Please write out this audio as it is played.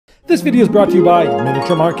This video is brought to you by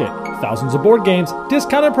Miniature Market. Thousands of board games,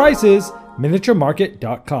 discounted prices,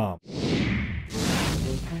 miniaturemarket.com.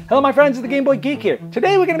 Hello my friends, it's the Game Boy Geek here.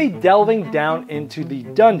 Today we're going to be delving down into the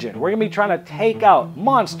dungeon. We're going to be trying to take out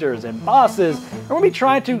monsters and bosses, and we're going to be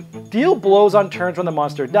trying to deal blows on turns when the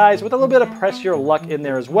monster dies with a little bit of press your luck in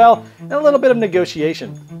there as well, and a little bit of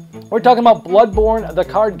negotiation. We're talking about Bloodborne, the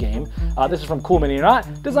card game. This is from Cool Mini or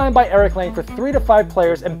Not, designed by Eric Lang for 3 to 5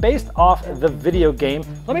 players and based off the video game.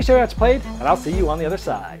 Let me show you how it's played, and I'll see you on the other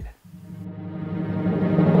side.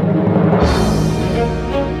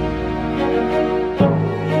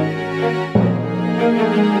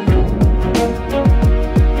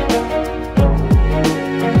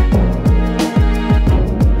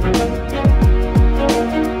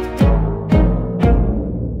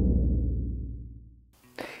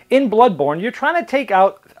 In Bloodborne, you're trying to take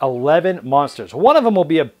out 11 monsters. One of them will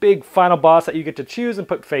be a big final boss that you get to choose and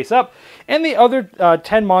put face up. And the other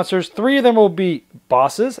 10 monsters, 3 of them will be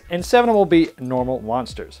bosses and 7 of them will be normal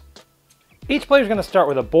monsters. Each player is going to start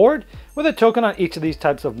with a board with a token on each of these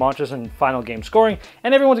types of monsters and final game scoring.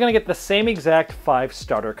 And everyone's going to get the same exact 5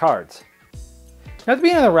 starter cards. Now at the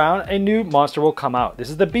beginning of the round, a new monster will come out.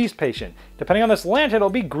 This is the Beast Patient. Depending on this lantern,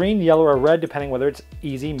 it'll be green, yellow, or red, depending whether it's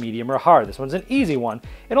easy, medium, or hard. This one's an easy one.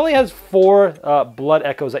 It only has 4 blood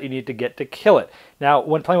echoes that you need to get to kill it. Now,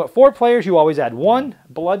 when playing with 4 players, you always add 1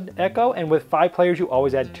 blood echo, and with 5 players, you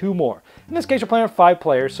always add 2 more. In this case, we're playing with 5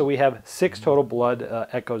 players, so we have 6 total blood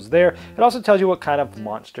echoes there. It also tells you what kind of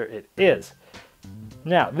monster it is.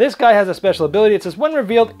 Now, this guy has a special ability. It says, when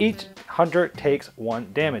revealed, each hunter takes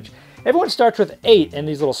 1 damage. Everyone starts with 8 in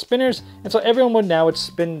these little spinners, and so everyone would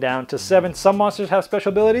spin down to 7. Some monsters have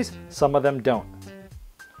special abilities, some of them don't.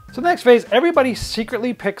 So the next phase, everybody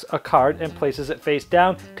secretly picks a card and places it face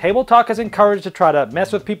down. Table talk is encouraged to try to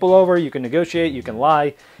mess with people over. You can negotiate, you can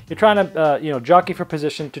lie. You're trying to jockey for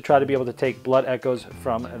position to try to be able to take blood echoes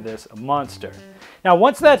from this monster. Now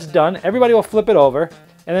once that's done, everybody will flip it over,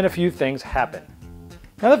 and then a few things happen.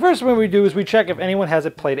 Now the first thing we do is we check if anyone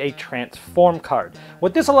hasn't played a transform card.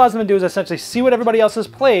 What this allows them to do is essentially see what everybody else has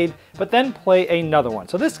played, but then play another one.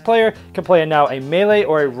 So this player can play now a melee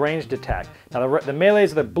or a ranged attack. Now the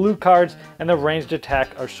melees are the blue cards, and the ranged attack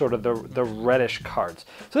are sort of the reddish cards.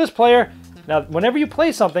 So this player, now whenever you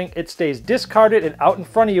play something, it stays discarded and out in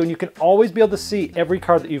front of you, and you can always be able to see every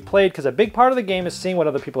card that you've played, because a big part of the game is seeing what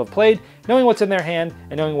other people have played, knowing what's in their hand,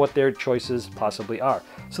 and knowing what their choices possibly are.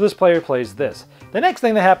 So this player plays this. The next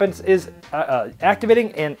thing that happens is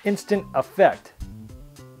activating an instant effect.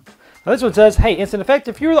 Now this one says, hey, instant effect,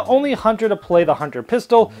 if you're the only hunter to play the hunter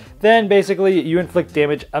pistol, then basically you inflict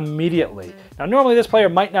damage immediately. Now normally this player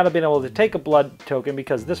might not have been able to take a blood token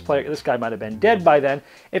because this guy might have been dead by then.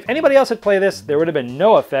 If anybody else had played this, there would have been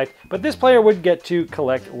no effect, but this player would get to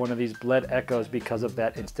collect one of these blood echoes because of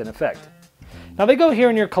that instant effect. Now they go here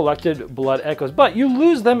in your collected blood echoes, but you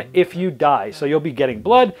lose them if you die. So you'll be getting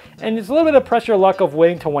blood, and it's a little bit of pressure luck of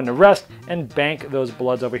waiting till when to rest and bank those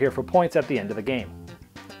bloods over here for points at the end of the game.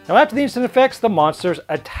 Now after the instant effects, the monsters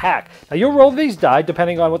attack. Now you'll roll these die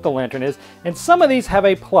depending on what the lantern is, and some of these have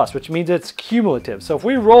a plus, which means it's cumulative. So if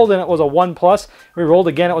we rolled and it was a 1 plus, we rolled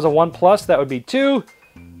again it was a 1 plus, that would be 2,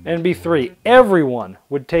 and it'd be 3. Everyone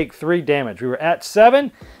would take 3 damage. We were at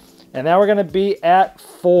 7. And now we're going to be at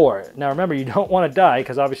 4. Now remember, you don't want to die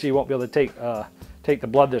because obviously you won't be able to take the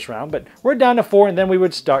blood this round. But we're down to 4, and then we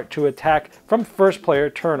would start to attack from first player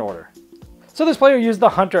turn order. So this player used the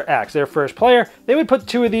Hunter Axe, their first player. They would put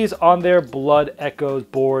 2 of these on their Blood Echoes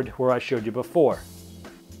board where I showed you before.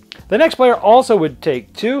 The next player also would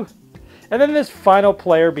take 2. And then this final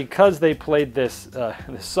player, because they played this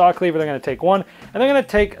saw cleaver, they're going to take 1, and they're going to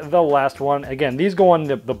take the last one. Again, these go on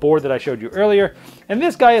the board that I showed you earlier, and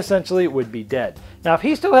this guy essentially would be dead. Now, if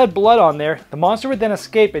he still had blood on there, the monster would then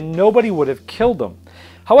escape, and nobody would have killed him.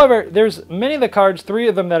 However, there's many of the cards, 3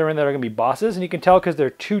 of them that are in there are going to be bosses, and you can tell because there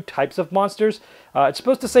are 2 types of monsters. It's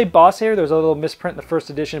supposed to say boss here. There's a little misprint in the first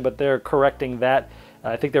edition, but they're correcting that.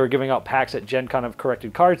 I think they were giving out packs at Gen Con of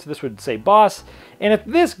corrected cards, so this would say boss. And if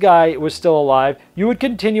this guy was still alive, you would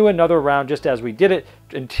continue another round just as we did it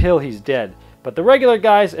until he's dead. But the regular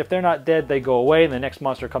guys, if they're not dead, they go away and the next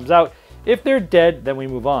monster comes out. If they're dead, then we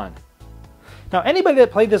move on. Now anybody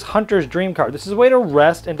that played this Hunter's Dream card, this is a way to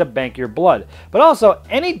rest and to bank your blood. But also,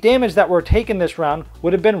 any damage that were taken this round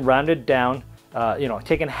would have been rounded down,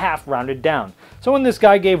 taken half rounded down. So when this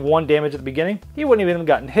guy gave 1 damage at the beginning, he wouldn't even have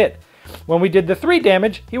gotten hit. When we did the 3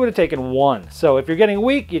 damage, he would have taken 1. So if you're getting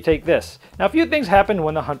weak, you take this. Now a few things happen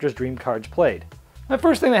when the Hunter's Dream card's played. The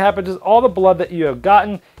first thing that happens is all the blood that you have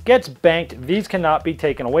gotten gets banked. These cannot be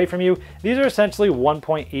taken away from you. These are essentially 1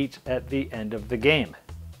 point each at the end of the game.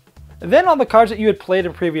 Then all the cards that you had played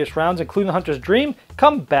in previous rounds, including the Hunter's Dream,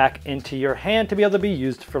 come back into your hand to be able to be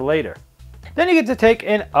used for later. Then you get to take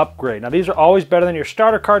an upgrade. Now these are always better than your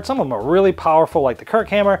starter cards. Some of them are really powerful, like the Kirk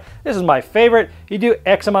Hammer. This is my favorite. You do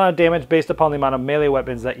X amount of damage based upon the amount of melee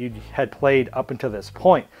weapons that you had played up until this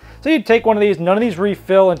point. So you take one of these, none of these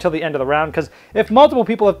refill until the end of the round, because if multiple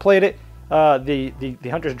people have played it, the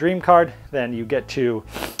Hunter's Dream card, then you get to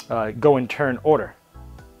go in turn order.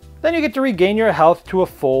 Then you get to regain your health to a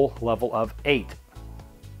full level of 8.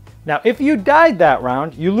 Now if you died that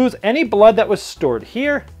round, you lose any blood that was stored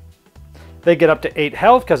here. They get up to 8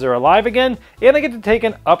 health because they're alive again, and they get to take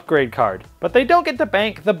an upgrade card. But they don't get to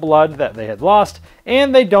bank the blood that they had lost,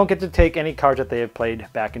 and they don't get to take any cards that they have played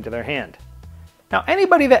back into their hand. Now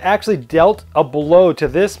anybody that actually dealt a blow to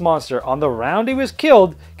this monster on the round he was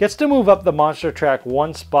killed gets to move up the monster track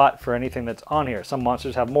 1 spot for anything that's on here. Some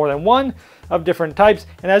monsters have more than one of different types,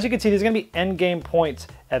 and as you can see, there's going to be end game points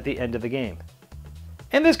at the end of the game.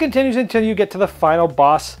 And this continues until you get to the final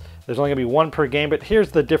boss. There's only going to be one per game, but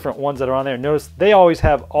here's the different ones that are on there. Notice they always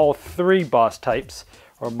have all 3 boss types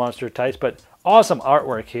or monster types, but awesome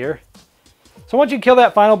artwork here. So once you kill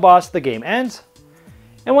that final boss, the game ends.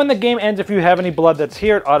 And when the game ends, if you have any blood that's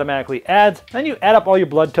here, it automatically adds. Then you add up all your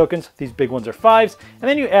blood tokens. These big ones are 5s. And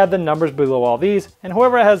then you add the numbers below all these, and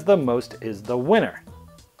whoever has the most is the winner.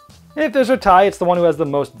 And if there's a tie, it's the one who has the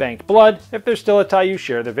most banked blood. If there's still a tie, you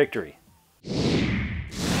share the victory.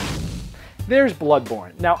 There's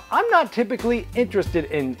Bloodborne. Now, I'm not typically interested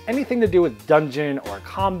in anything to do with dungeon or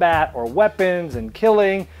combat or weapons and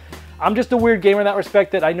killing. I'm just a weird gamer in that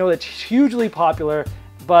respect, that I know that's hugely popular,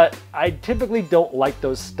 but I typically don't like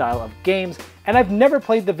those style of games, and I've never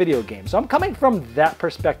played the video game. So I'm coming from that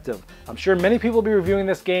perspective. I'm sure many people will be reviewing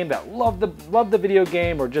this game that love the video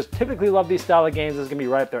game or just typically love these style of games. This is gonna be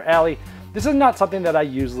right up their alley. This is not something that I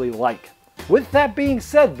usually like. With that being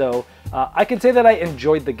said though, I can say that I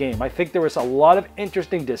enjoyed the game. I think there was a lot of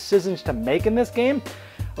interesting decisions to make in this game.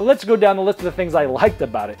 Let's go down the list of the things I liked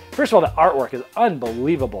about it. First of all, the artwork is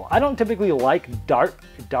unbelievable. I don't typically like dark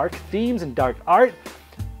themes and dark art,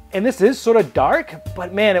 and this is sort of dark,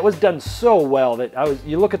 but man, it was done so well that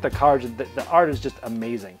you look at the cards, the art is just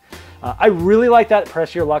amazing. I really like that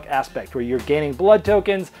press your luck aspect where you're gaining blood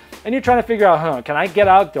tokens and you're trying to figure out, can I get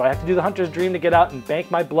out? Do I have to do the Hunter's Dream to get out and bank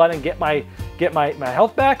my blood and get my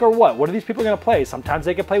health back, or what? What are these people going to play? Sometimes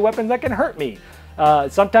they can play weapons that can hurt me.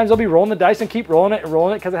 Sometimes they'll be rolling the dice and keep rolling it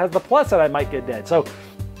because it has the plus that I might get dead. So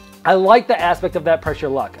I like the aspect of that press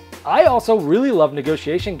your luck. I also really love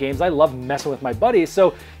negotiation games. I love messing with my buddies.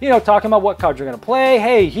 So, talking about what cards you're going to play.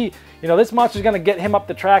 Hey, this monster's going to get him up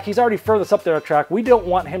the track. He's already furthest up the track. We don't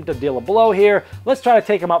want him to deal a blow here. Let's try to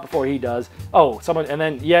take him out before he does. And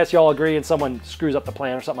then yes, y'all agree and someone screws up the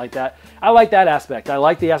plan or something like that. I like that aspect. I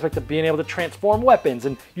like the aspect of being able to transform weapons,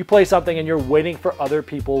 and you play something and you're waiting for other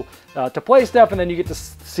people to play stuff, and then you get to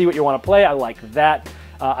see what you want to play. I like that.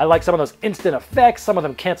 I like some of those instant effects. Some of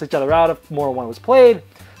them cancel each other out if more than one was played.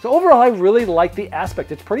 So overall, I really like the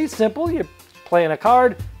aspect. It's pretty simple. You're playing a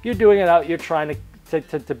card, you're doing it out, you're trying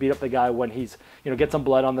to beat up the guy when he's, get some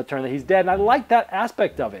blood on the turn that he's dead. And I like that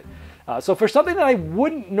aspect of it. So for something that I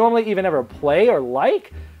wouldn't normally even ever play or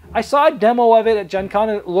like, I saw a demo of it at Gen Con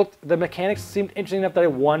and the mechanics seemed interesting enough that I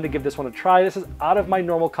wanted to give this one a try. This is out of my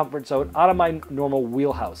normal comfort zone, out of my normal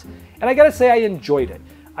wheelhouse. And I gotta say, I enjoyed it.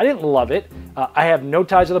 I didn't love it. I have no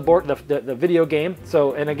ties to the video game.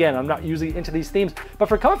 So, and again, I'm not usually into these themes, but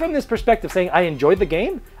for coming from this perspective saying I enjoyed the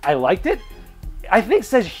game, I liked it, I think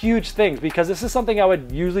says huge things, because this is something I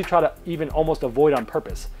would usually try to even almost avoid on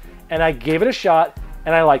purpose. And I gave it a shot,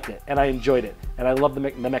 and I liked it, and I enjoyed it, and I love the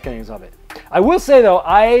mechanisms of it. I will say though,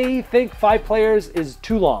 I think 5 players is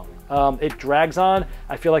too long. It drags on.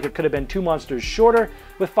 I feel like it could have been 2 monsters shorter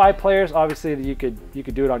with 5 players. Obviously, you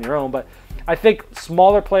could do it on your own, but I think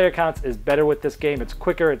smaller player counts is better with this game. It's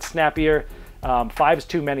quicker, it's snappier. 5 is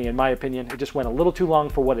too many in my opinion. It just went a little too long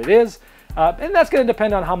for what it is. And that's going to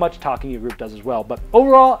depend on how much talking your group does as well. But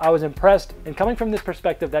overall, I was impressed. And coming from this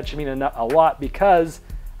perspective, that should mean a lot, because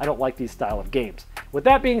I don't like these style of games. With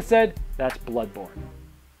that being said, that's Bloodborne.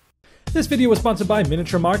 This video was sponsored by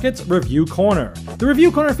Miniature Market's Review Corner. The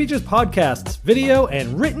Review Corner features podcasts, video,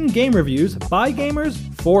 and written game reviews by gamers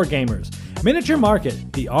for gamers. Miniature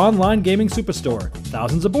Market, the online gaming superstore.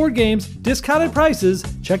 Thousands of board games, discounted prices.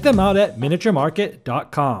 Check them out at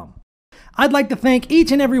miniaturemarket.com. I'd like to thank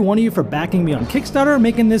each and every one of you for backing me on Kickstarter and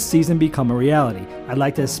making this season become a reality. I'd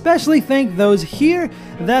like to especially thank those here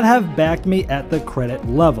that have backed me at the credit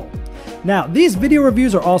level. Now, these video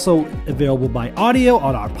reviews are also available by audio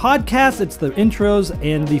on our podcast. It's the intros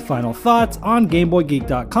and the final thoughts on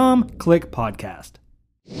GameBoyGeek.com. Click podcast.